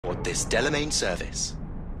This Delamain service.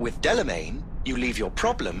 With Delamain, you leave your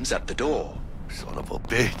problems at the door. Son of a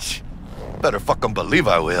bitch. Better fucking believe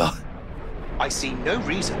I will. I see no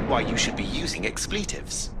reason why you should be using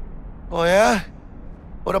expletives. Oh yeah?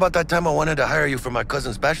 What about that time I wanted to hire you for my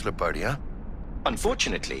cousin's bachelor party, huh?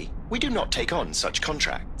 Unfortunately, we do not take on such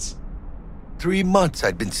contracts. 3 months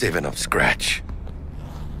I'd been saving up scratch.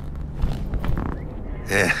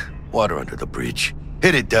 Yeah, water under the bridge.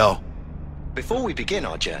 Hit it, Del. Before we begin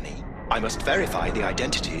our journey, I must verify the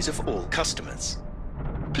identities of all customers.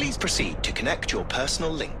 Please proceed to connect your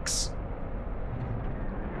personal links.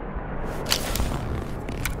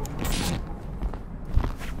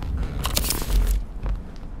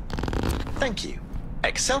 Thank you.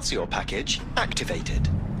 Excelsior package activated.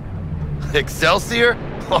 Excelsior?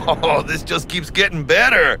 Oh, this just keeps getting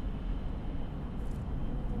better.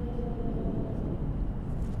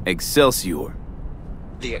 Excelsior.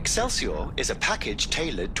 The Excelsior is a package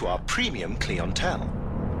tailored to our premium clientele.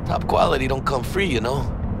 Top quality don't come free, you know.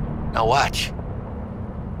 Now watch.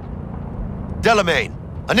 Delamain,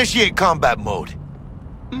 initiate combat mode.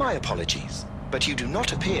 My apologies, but you do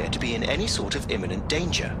not appear to be in any sort of imminent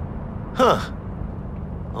danger. Huh.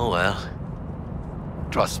 Oh well.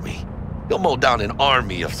 Trust me, you'll mow down an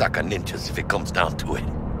army of Saka ninjas if it comes down to it.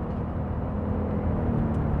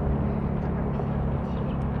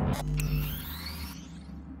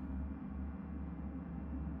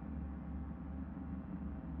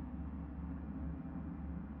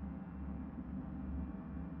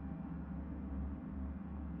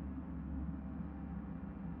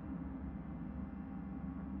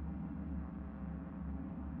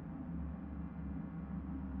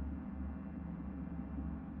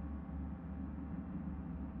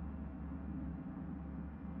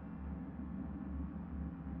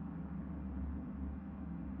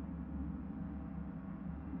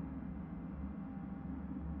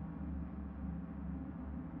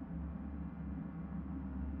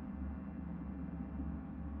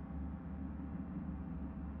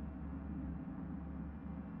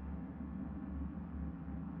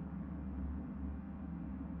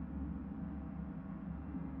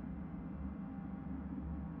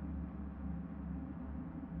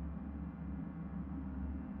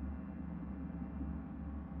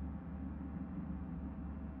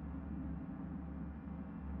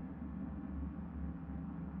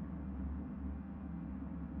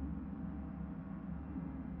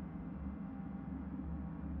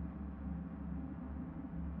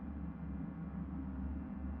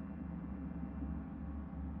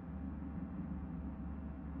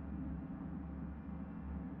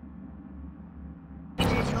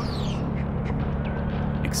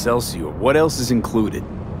 Excelsior, what else is included?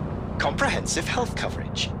 Comprehensive health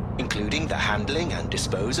coverage, including the handling and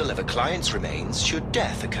disposal of a client's remains should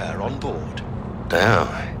death occur on board. Damn.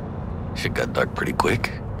 Shit got dark pretty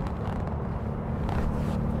quick.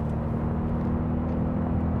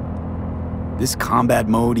 This combat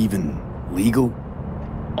mode even legal?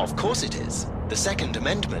 Of course it is. The Second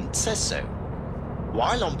Amendment says so.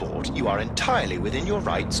 While on board, you are entirely within your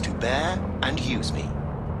rights to bear and use me.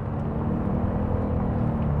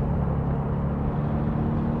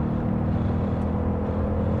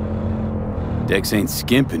 Dex ain't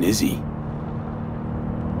skimping, is he?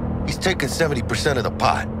 He's taking 70% of the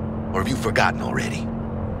pot. Or have you forgotten already?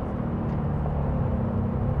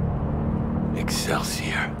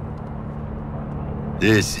 Excelsior.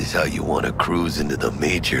 This is how you want to cruise into the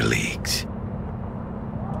major leagues.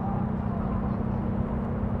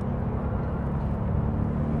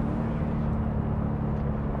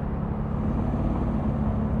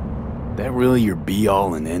 That really your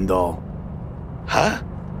be-all and end-all? Huh?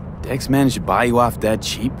 Dex managed to buy you off that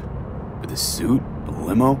cheap? With a suit? A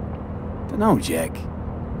limo? Dunno, Jack.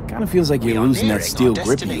 Kinda feels like you're losing that steel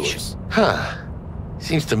grip of yours. Huh.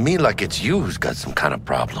 Seems to me like it's you who's got some kind of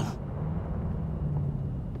problem.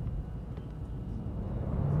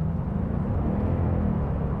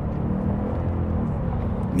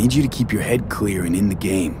 Need you to keep your head clear and in the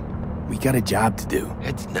game. We got a job to do.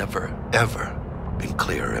 It's never, ever been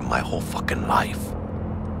clearer in my whole fucking life.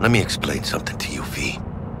 Let me explain something to you, V.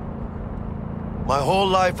 My whole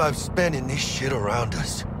life I've spent in this shit around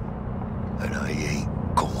us. And I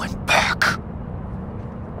ain't going back.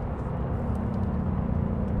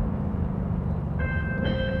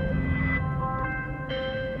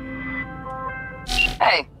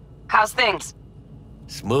 Hey, how's things?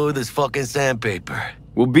 Smooth as fucking sandpaper.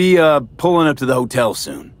 We'll be, pulling up to the hotel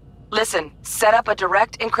soon. Listen, set up a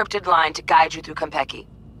direct encrypted line to guide you through Konpeki.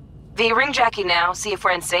 V, ring Jackie now, see if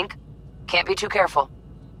we're in sync. Can't be too careful.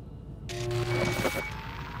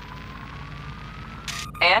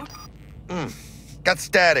 And? Got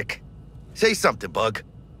static. Say something, Bug.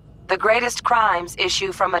 The greatest crimes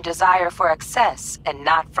issue from a desire for excess and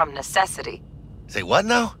not from necessity. Say what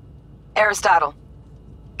now? Aristotle.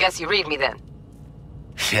 Guess you read me then.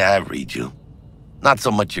 Yeah, I read you. Not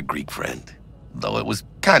so much your Greek friend, though it was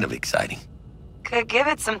kind of exciting. Could give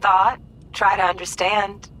it some thought. Try to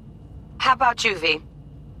understand. How about you, V?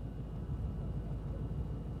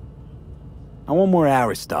 I want more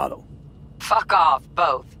Aristotle. Fuck off,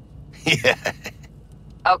 both. Yeah.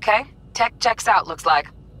 Okay, tech checks out, looks like.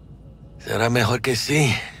 Será mejor que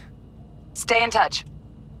sí. Stay in touch.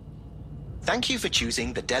 Thank you for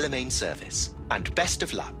choosing the Delamain service, and best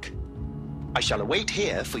of luck. I shall await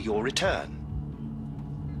here for your return.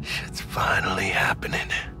 Shit's finally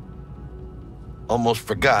happening. Almost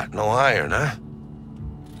forgot, no iron, huh?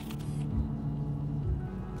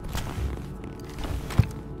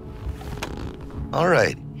 All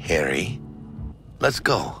right, Harry. Let's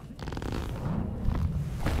go.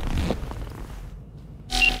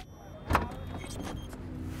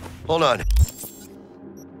 Hold on.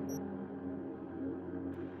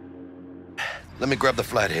 Let me grab the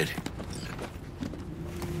flathead.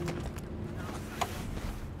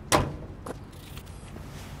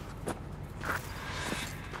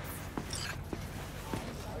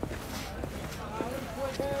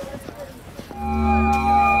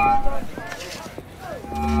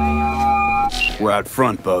 We're out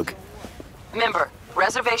front, Bug. Remember,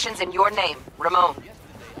 reservations in your name, Ramon.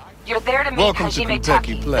 You're there to meet Welcome to Hajime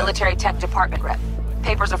Kentucky, Taki, Plaza. military tech department rep.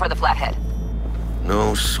 Papers are for the flathead.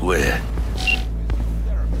 No sweat.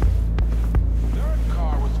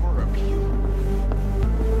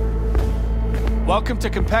 Welcome to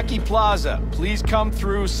Konpeki Plaza. Please come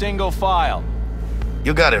through single file.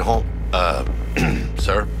 You got it, home.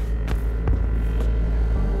 Sir?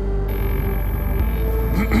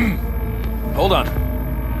 Hold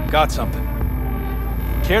on. Got something.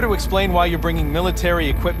 Care to explain why you're bringing military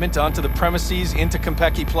equipment onto the premises into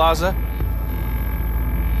Konpeki Plaza?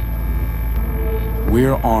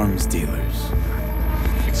 We're arms dealers.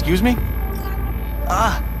 Excuse me?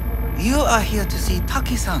 Ah, you are here to see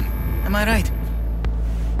Taki-san. Am I right?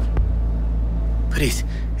 Please,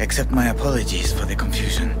 accept my apologies for the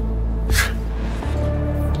confusion.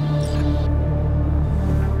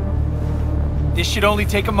 This should only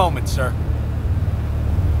take a moment, sir.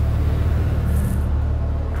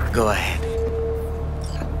 Go ahead.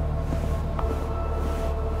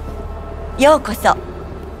 Yokoso.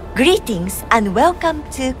 Greetings and welcome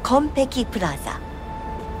to Konpeki Plaza.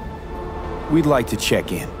 We'd like to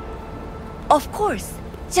check in. Of course.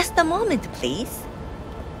 Just a moment, please.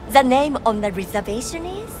 The name on the reservation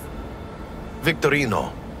is?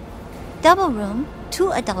 Victorino. Double room,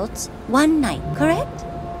 2 adults, 1 night, correct?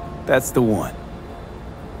 That's the one.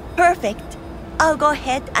 Perfect. I'll go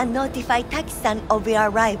ahead and notify Taki-san of your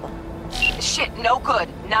arrival. Shit, no good.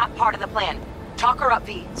 Not part of the plan. Talk her up,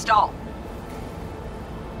 V. Stall.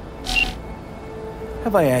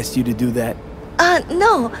 Have I asked you to do that?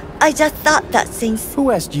 No. I just thought that since... Who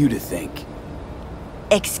asked you to think?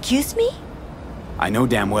 Excuse me? I know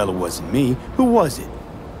damn well it wasn't me. Who was it?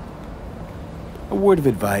 A word of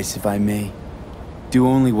advice, if I may. Do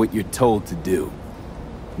only what you're told to do.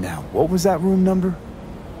 Now, what was that room number?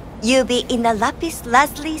 You'll be in the Lapis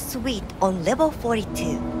Lazuli suite on level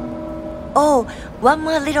 42. Oh, one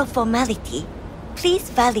more little formality. Please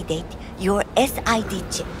validate your SID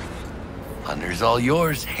chip. Honor's all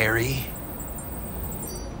yours, Harry.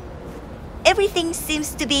 Everything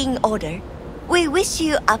seems to be in order. We wish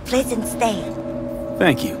you a pleasant stay.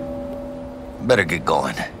 Thank you. Better get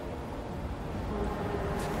going.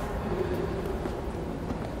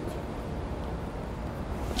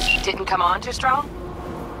 Didn't come on too strong?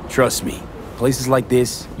 Trust me, places like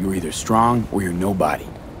this, you're either strong or you're nobody.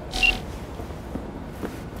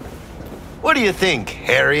 What do you think,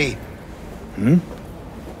 Harry?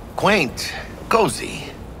 Quaint,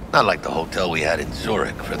 cozy. Not like the hotel we had in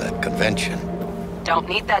Zurich for that convention. Don't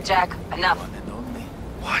need that, Jack. Enough.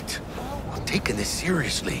 What? I'm taking this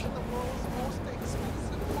seriously.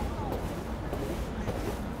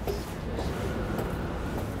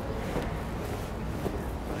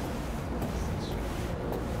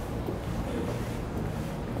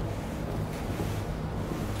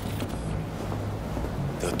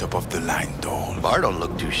 The top of the line doll. Bar don't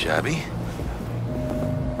look too shabby.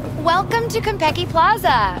 Welcome to Konpeki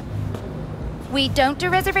Plaza. We don't do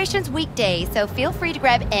reservations weekdays, so feel free to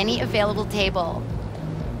grab any available table.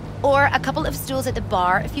 Or a couple of stools at the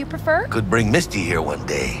bar if you prefer. Could bring Misty here one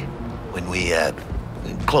day when we,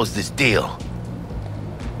 close this deal.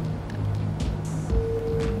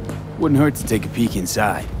 Wouldn't hurt to take a peek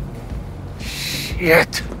inside.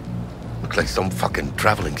 Shit. look like some fucking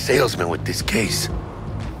traveling salesman with this case.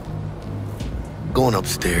 Going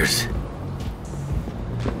upstairs.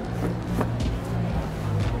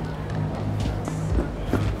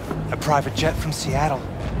 A private jet from Seattle.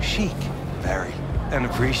 Chic. Very. And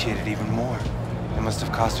appreciated even more. It must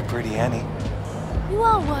have cost a pretty penny. You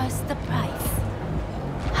are worth the price.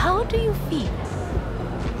 How do you feel?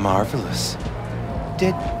 Marvelous.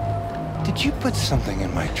 Did you put something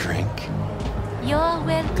in my drink? You're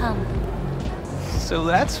welcome. So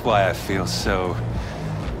that's why I feel so...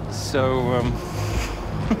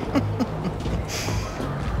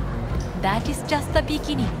 That is just the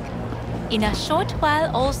beginning. In a short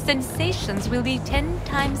while, all sensations will be 10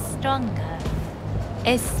 times stronger.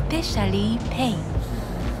 Especially pain.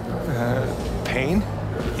 Pain?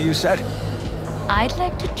 You said? I'd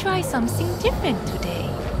like to try something different today.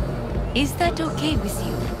 Is that okay with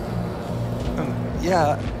you?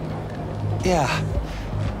 Yeah.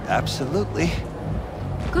 Absolutely.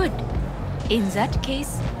 Good. In that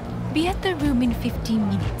case, be at the room in 15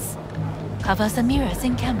 minutes. Cover the mirrors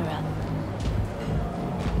and camera.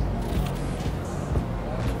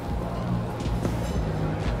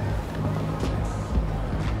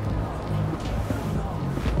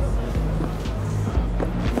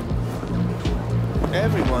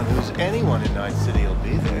 Everyone who's anyone in Night City will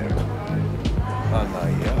be there. On my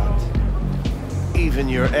yacht. Even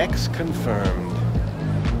your ex confirmed.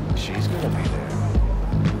 She's gonna be there.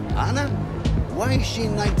 Anna? Why is she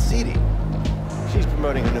in Night City? She's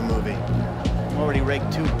promoting her new movie. Already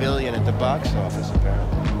raked $2 billion at the box office,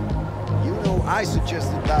 apparently. You know, I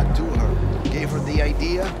suggested that to her. Gave her the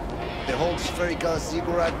idea. The whole spherical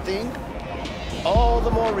cigarette thing. All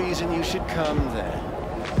the more reason you should come then.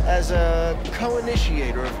 As a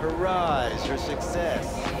co-initiator of her rise, her success.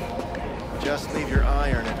 Just leave your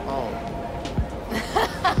iron at home.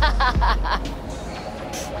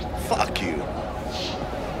 Fuck you.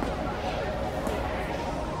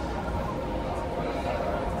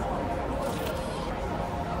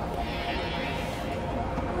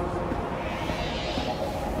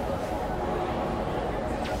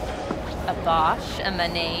 A Bosch, a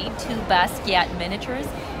Manet, 2 Basquiat miniatures.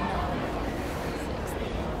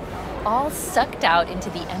 All sucked out into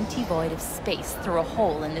the empty void of space through a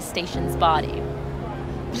hole in the station's body.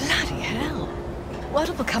 Bloody hell.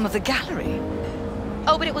 What'll become of the gallery?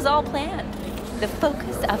 Oh, but it was all planned. The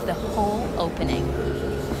focus of the whole opening.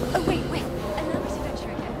 Oh, wait. Another signature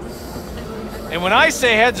again. And when I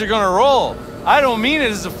say heads are gonna roll, I don't mean it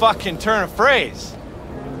as a fucking turn of phrase.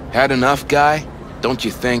 Had enough, guy? Don't you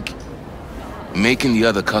think? Making the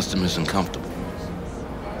other customers uncomfortable.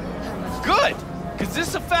 Good! Because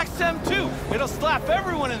this affects them too. It'll slap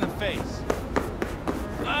everyone in the face.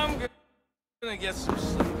 I'm gonna get some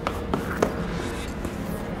sleep.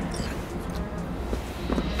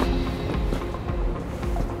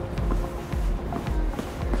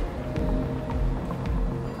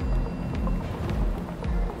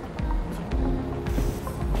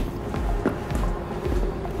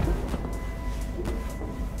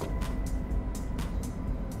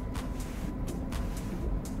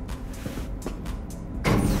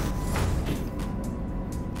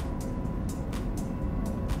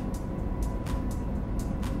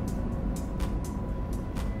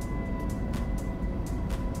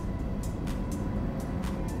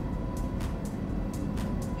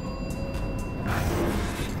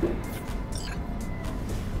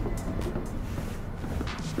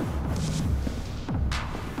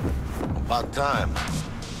 About time.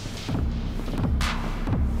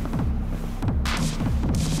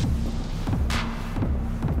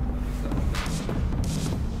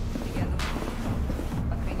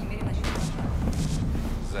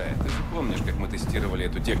 Зая, ты же помнишь, как мы тестировали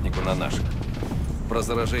эту технику на наших? Про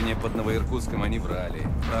заражение под Новоиркутском они врали.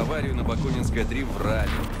 Про аварию на Бакунинской 3 врали.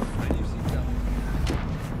 Они всегда...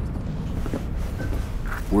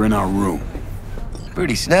 We're in our room.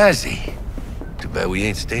 Pretty snazzy. Too bad we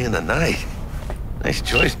ain't staying the night. Nice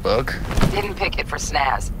choice, Bug. Didn't pick it for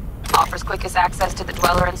snaz. Offers quickest access to the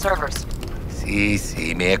Dweller and servers.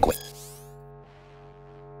 Sí, me acuerdo.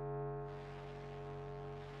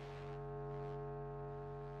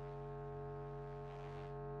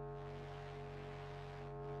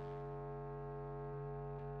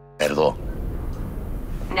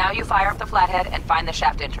 Now you fire up the flathead and find the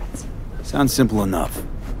shaft entrance. Sounds simple enough.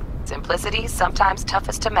 Simplicity, sometimes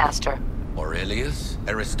toughest to master. Aurelius?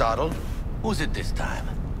 Aristotle? Who's it this time?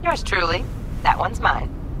 Yours truly. That one's mine.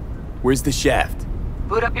 Where's the shaft?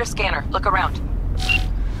 Boot up your scanner. Look around.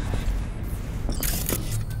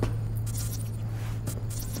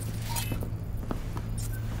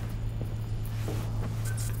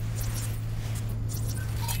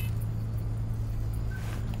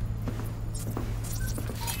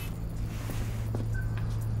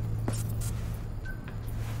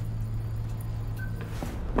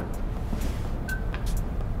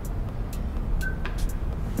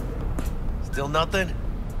 Still nothing?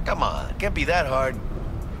 Come on, can't be that hard.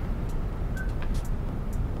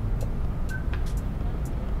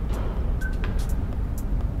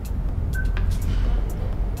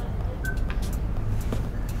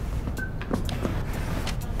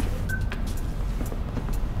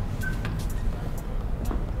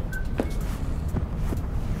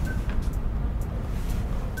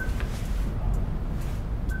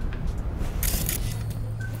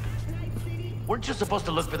 Weren't you supposed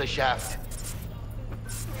to look for the shaft?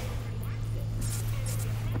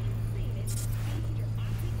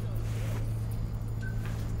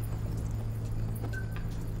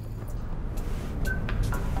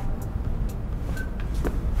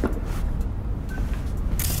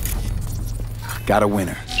 Got a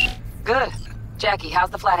winner. Good. Jackie, how's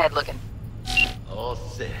the flathead looking? All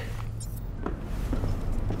set.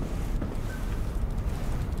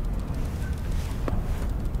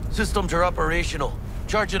 Systems are operational.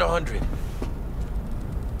 Charge at 100.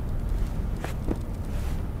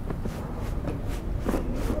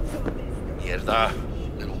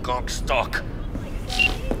 Mierda. Little gonk stuck.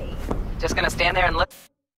 Just gonna stand there and look?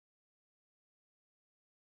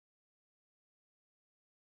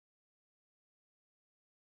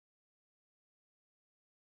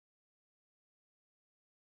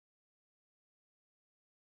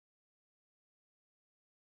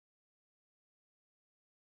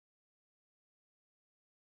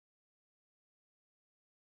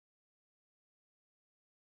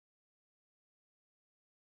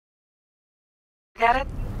 At it?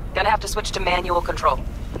 Gonna have to switch to manual control.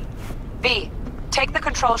 V, take the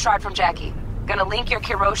control shard from Jackie. Gonna link your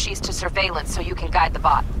Kiroshis to surveillance so you can guide the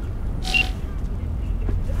bot.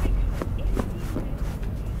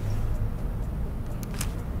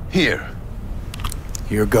 Here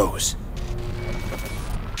goes.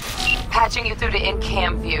 Patching you through to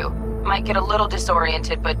in-cam view. Might get a little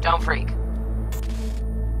disoriented, but don't freak.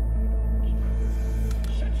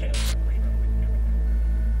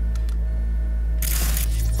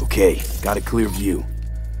 Okay, got a clear view.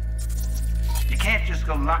 You can't just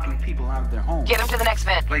go locking people out of their homes. Get them to the next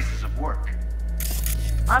vent. Places of work.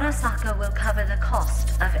 Arasaka will cover the cost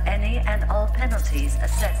of any and all penalties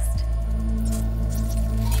assessed.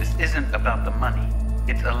 This isn't about the money.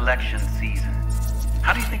 It's election season.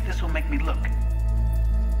 How do you think this will make me look?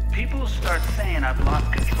 People start saying I've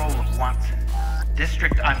lost control of Watson.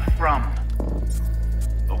 District I'm from.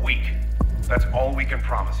 A week. That's all we can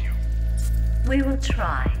promise you. We will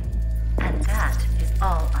try. And that is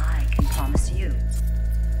all I can promise you.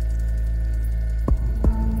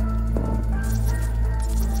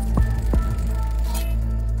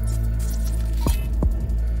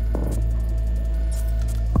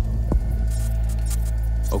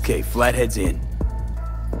 Okay, Flathead's in.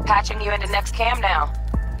 Patching you into next cam now.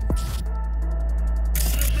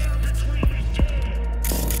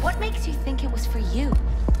 What makes you think it was for you?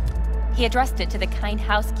 He addressed it to the kind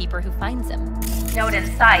housekeeper who finds him. Note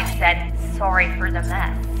inside said, "Sorry for the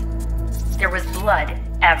mess." There was blood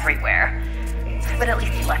everywhere. But at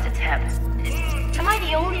least he left a tip. Am I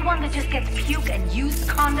the only one that just gets puke and used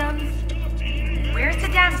condoms? Where's the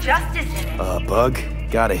damn justice in it? Bug,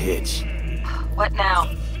 got a hitch. What now?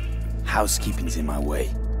 Housekeeping's in my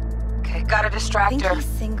way. Okay, got a distractor. Think he's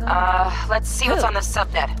single? Let's see what's on the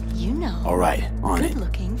subnet. You know. All right, on it. Good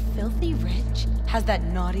looking, filthy rich. Has that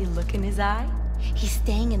naughty look in his eye. He's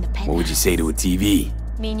staying in the penthouse. What would you say to a TV?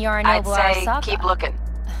 Mean you're a I'd noble say Arasaka. keep looking.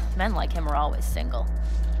 Men like him are always single.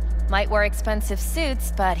 Might wear expensive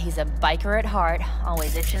suits, but he's a biker at heart,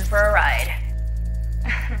 always itching for a ride.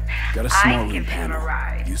 Got a small room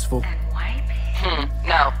panel. Useful?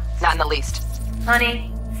 No, not in the least.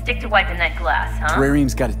 Honey, stick to wiping that glass, huh?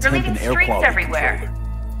 Terrarium's got a They're temp leaving and air streaks quality everywhere.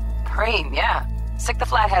 controller. Preem, yeah. Stick the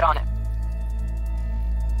flathead on it.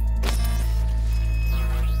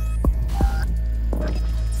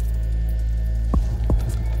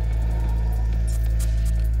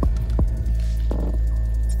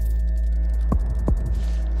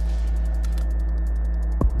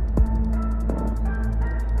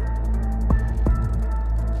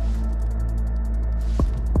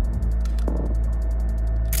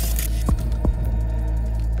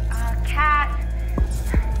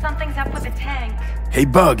 Something's up with the tank. Hey,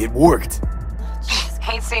 Bug, it worked.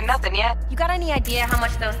 Ain't seen nothing yet. You got any idea how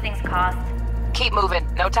much those things cost? Keep moving.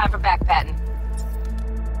 No time for backpatting.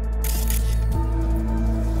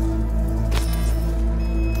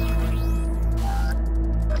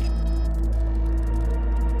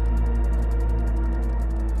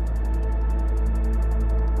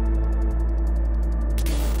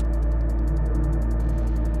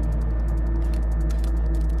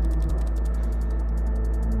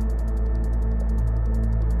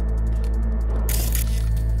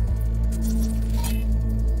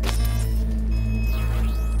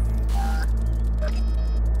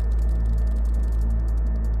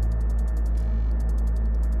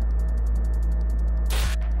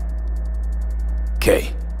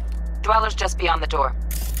 Okay. Dweller's just beyond the door.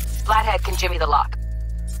 Flathead can jimmy the lock.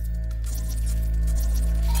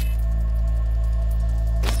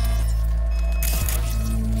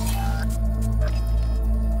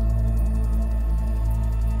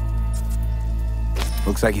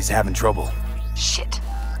 Looks like he's having trouble. Shit.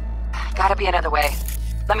 Gotta be another way.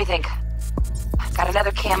 Let me think. Got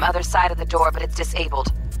another cam other side of the door, but it's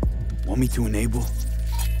disabled. Want me to enable?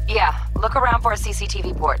 Yeah, look around for a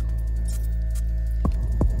CCTV port.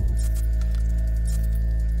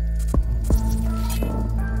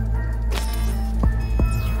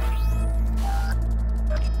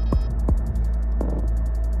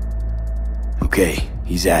 Okay,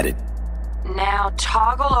 he's at it. Now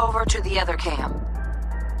toggle over to the other cam.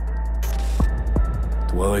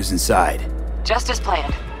 Dweller's inside. Just as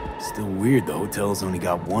planned. Still weird the hotel's only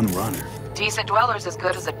got one runner. Decent Dweller's as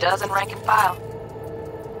good as a dozen rank and file.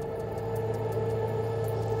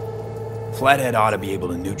 Flathead ought to be able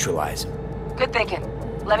to neutralize him. Good thinking.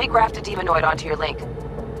 Let me graft a demonoid onto your link.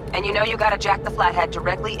 And you know you gotta jack the Flathead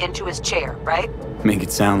directly into his chair, right? Make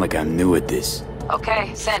it sound like I'm new at this.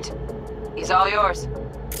 Okay, sent. He's all yours.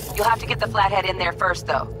 You'll have to get the Flathead in there first,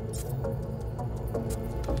 though.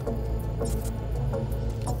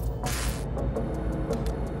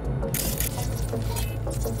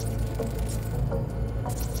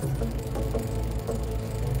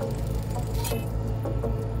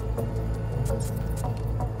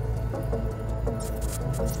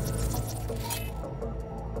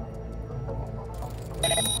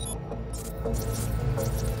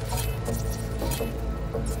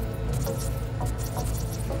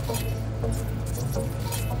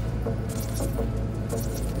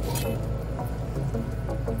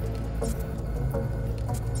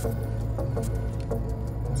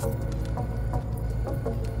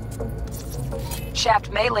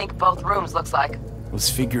 Shaft may link both rooms, looks like. Let's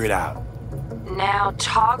figure it out. Now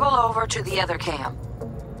toggle over to the other cam.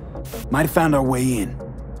 Might have found our way in.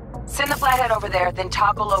 Send the Flathead over there, then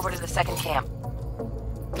toggle over to the second cam.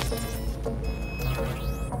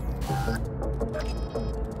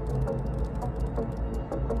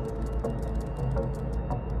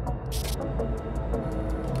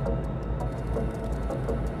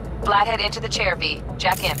 Flathead into the chair, V.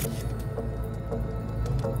 Jack in.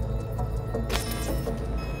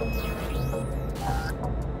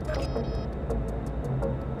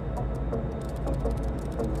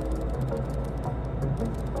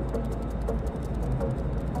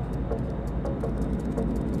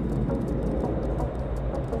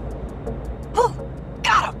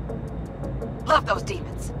 Love those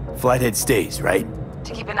demons. Flathead stays, right?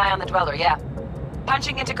 To keep an eye on the Dweller, yeah.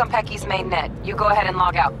 Punching into Konpeki's main net. You go ahead and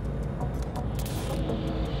log out.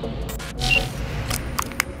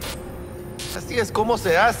 Así es como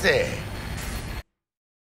se hace.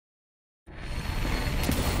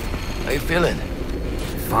 How you feeling?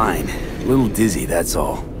 Fine. A little dizzy, that's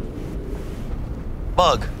all.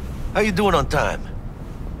 Bug, how you doing on time?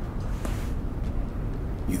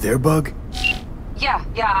 You there, Bug?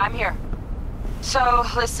 Yeah, I'm here. So,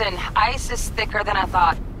 listen, ice is thicker than I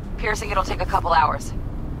thought. Piercing it'll take a couple hours.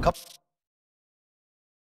 Couple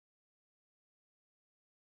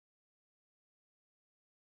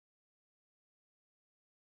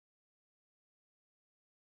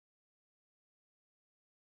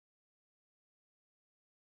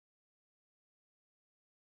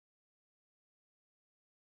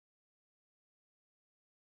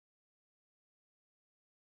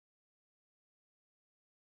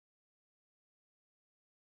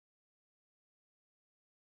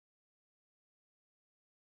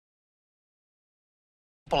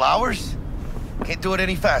hours? Can't do it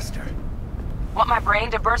any faster. Want my brain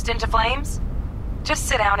to burst into flames? Just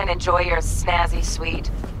sit down and enjoy your snazzy suite.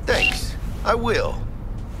 Thanks. I will.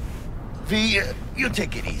 V, you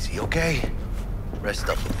take it easy, okay? Rest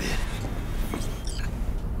up a bit.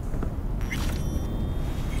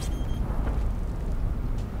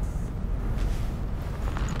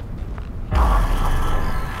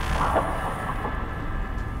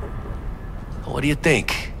 What do you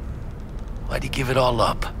think? Why'd you give it all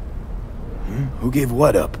up? Who gave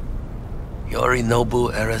what up?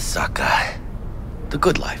 Yorinobu Arasaka. The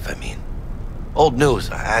good life, I mean. Old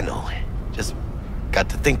news, I know. Just got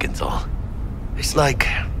to thinking's all. It's like,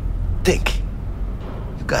 think.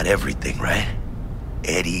 You got everything, right?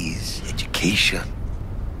 Eddies, education.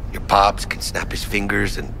 Your pops can snap his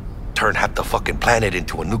fingers and turn half the fucking planet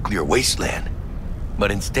into a nuclear wasteland.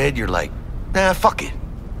 But instead, you're like, nah, fuck it.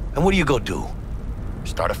 And what do you go do?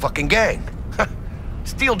 Start a fucking gang.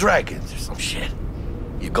 Steal dragons or some shit.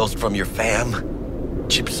 You ghost from your fam,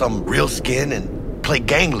 chip some real skin, and play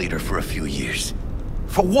gang leader for a few years.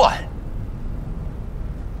 For what?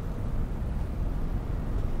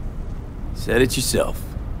 Said it yourself.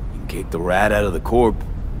 You can kick the rat out of the corp.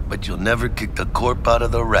 But you'll never kick the corp out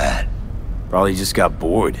of the rat. Probably just got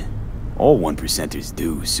bored. All 1%ers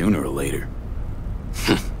do, sooner or later.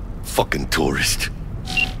 Fucking tourist.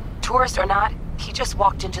 Tourist or not, he just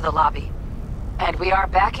walked into the lobby. And we are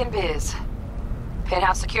back in biz.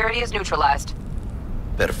 Penthouse security is neutralized.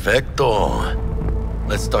 Perfecto.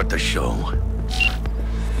 Let's start the show.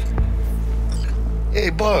 Hey,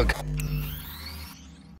 Bug.